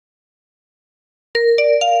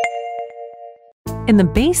In the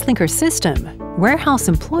BaseLinker system, warehouse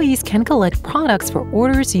employees can collect products for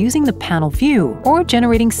orders using the panel view or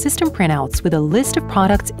generating system printouts with a list of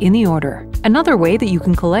products in the order. Another way that you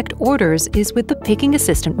can collect orders is with the Picking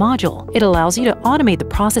Assistant module. It allows you to automate the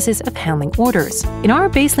processes of handling orders. In our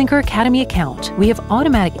BaseLinker Academy account, we have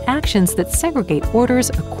automatic actions that segregate orders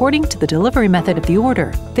according to the delivery method of the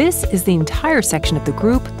order. This is the entire section of the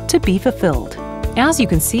group to be fulfilled. As you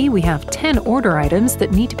can see, we have 10 order items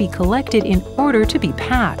that need to be collected in order to be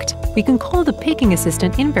packed. We can call the Picking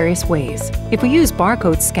Assistant in various ways. If we use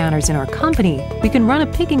barcode scanners in our company, we can run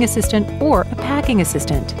a Picking Assistant or a Packing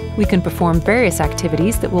Assistant. We can perform various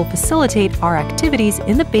activities that will facilitate our activities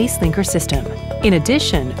in the BaseLinker system. In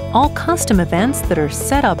addition, all custom events that are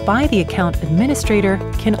set up by the account administrator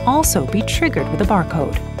can also be triggered with a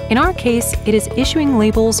barcode. In our case, it is issuing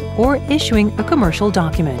labels or issuing a commercial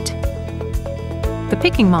document. The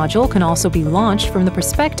picking module can also be launched from the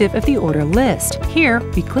perspective of the order list. Here,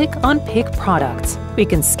 we click on Pick Products. We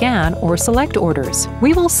can scan or select orders.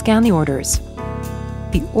 We will scan the orders.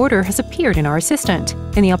 The order has appeared in our assistant.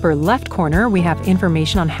 In the upper left corner, we have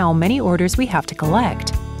information on how many orders we have to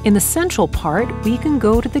collect. In the central part, we can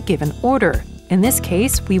go to the given order. In this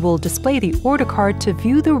case, we will display the order card to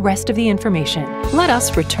view the rest of the information. Let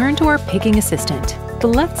us return to our Picking Assistant. The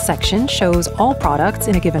left section shows all products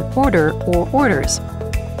in a given order or orders.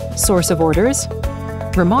 Source of orders.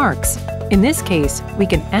 Remarks. In this case, we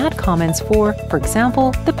can add comments for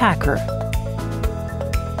example, the packer.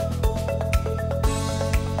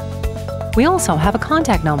 We also have a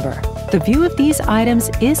contact number. The view of these items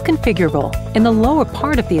is configurable. In the lower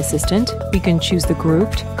part of the assistant, we can choose the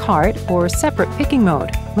grouped, cart, or separate picking mode.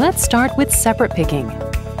 Let's start with separate picking.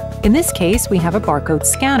 In this case, we have a barcode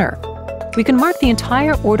scanner. We can mark the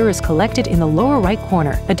entire order as collected in the lower right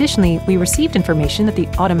corner. Additionally, we received information that the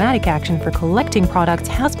automatic action for collecting products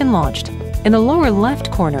has been launched. In the lower left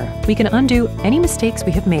corner, we can undo any mistakes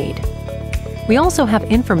we have made. We also have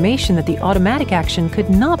information that the automatic action could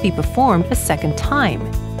not be performed a second time.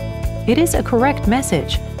 It is a correct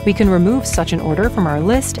message. We can remove such an order from our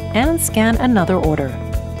list and scan another order.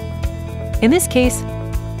 In this case,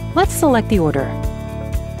 let's select the order.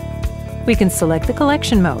 We can select the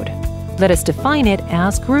collection mode. Let us define it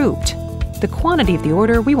as grouped. The quantity of the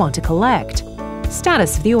order we want to collect.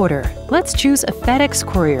 Status of the order. Let's choose a FedEx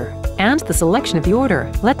courier. And the selection of the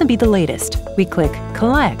order. Let them be the latest. We click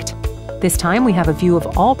Collect. This time we have a view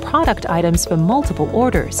of all product items for multiple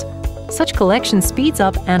orders. Such collection speeds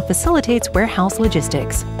up and facilitates warehouse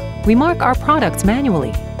logistics. We mark our products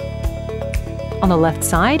manually. On the left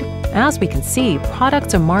side, as we can see,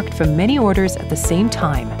 products are marked for many orders at the same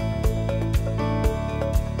time.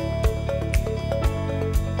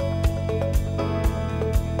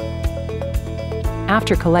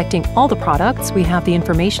 After collecting all the products, we have the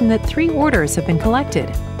information that 3 orders have been collected.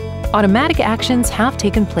 Automatic actions have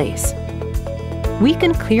taken place. We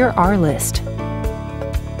can clear our list.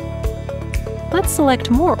 Let's select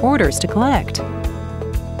more orders to collect.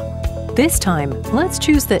 This time, let's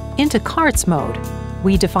choose the Into Carts mode.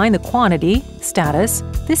 We define the quantity, status.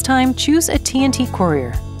 This time, choose a TNT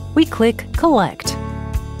courier. We click Collect.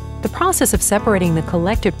 The process of separating the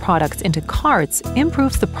collected products into carts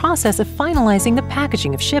improves the process of finalizing the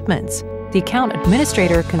packaging of shipments. The account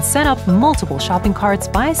administrator can set up multiple shopping carts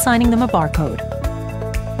by assigning them a barcode.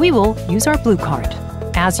 We will use our blue cart.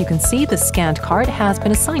 As you can see, the scanned cart has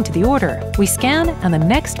been assigned to the order. We scan and the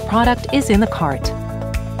next product is in the cart.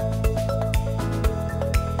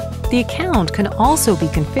 The account can also be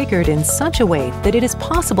configured in such a way that it is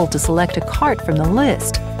possible to select a cart from the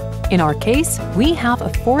list. In our case, we have a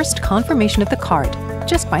forced confirmation of the cart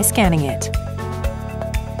just by scanning it.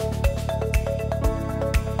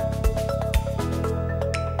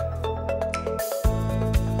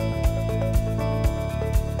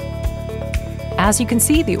 As you can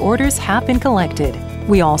see, the orders have been collected.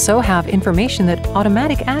 We also have information that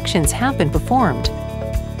automatic actions have been performed.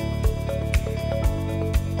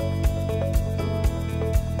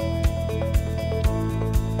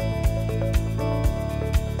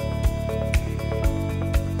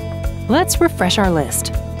 Let's refresh our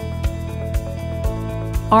list.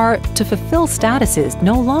 Our To Fulfill statuses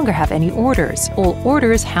no longer have any orders. All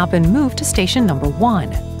orders have been moved to station number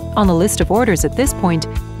 1. On the list of orders at this point,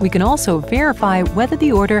 we can also verify whether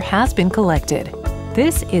the order has been collected.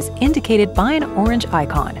 This is indicated by an orange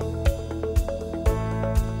icon.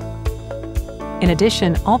 In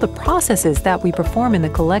addition, all the processes that we perform in the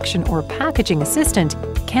collection or packaging assistant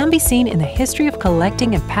can be seen in the history of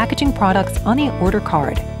collecting and packaging products on the order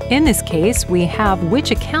card. In this case, we have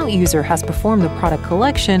which account user has performed the product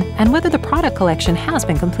collection and whether the product collection has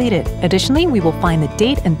been completed. Additionally, we will find the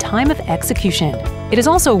date and time of execution. It is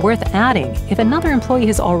also worth adding, if another employee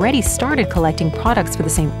has already started collecting products for the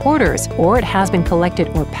same orders, or it has been collected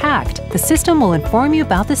or packed, the system will inform you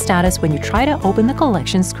about the status when you try to open the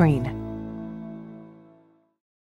collection screen.